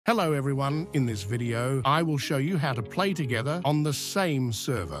Hello everyone, in this video, I will show you how to play together on the same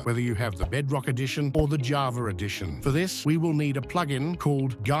server, whether you have the Bedrock edition or the Java edition. For this, we will need a plugin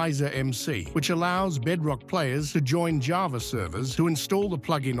called MC, which allows Bedrock players to join Java servers. To install the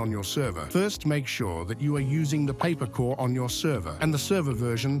plugin on your server, first make sure that you are using the paper core on your server, and the server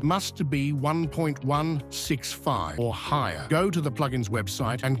version must be 1.165 or higher. Go to the plugin's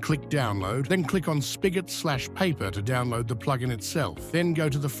website and click download, then click on Spigot/paper to download the plugin itself. Then go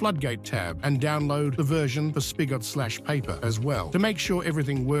to the Floodgate tab and download the version for Spigot/paper as well. To make sure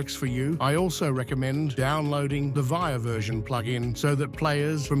everything works for you, I also recommend downloading the VIA version plugin so that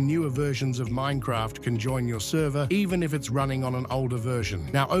players from newer versions of Minecraft can join your server, even if it's running on an older version.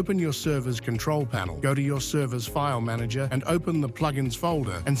 Now open your server's control panel, go to your server's file manager and open the plugins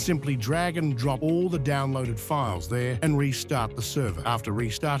folder and simply drag and drop all the downloaded files there and restart the server. After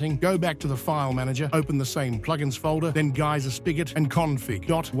restarting, go back to the file manager, open the same plugins folder, then Geyser Spigot and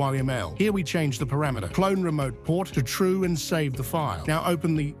config.yml. Here we change the parameter clone remote port to true and save the file. Now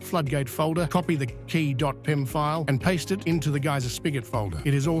open the Floodgate folder, copy the key.pem file and paste it into the Geyser Spigot folder.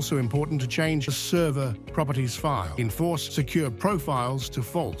 It is also important to change the server properties file. Enforce secure profiles to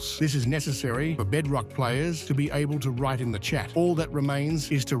false. This is necessary for Bedrock players to be able to write in the chat. All that remains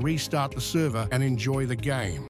is to restart the server and enjoy the game.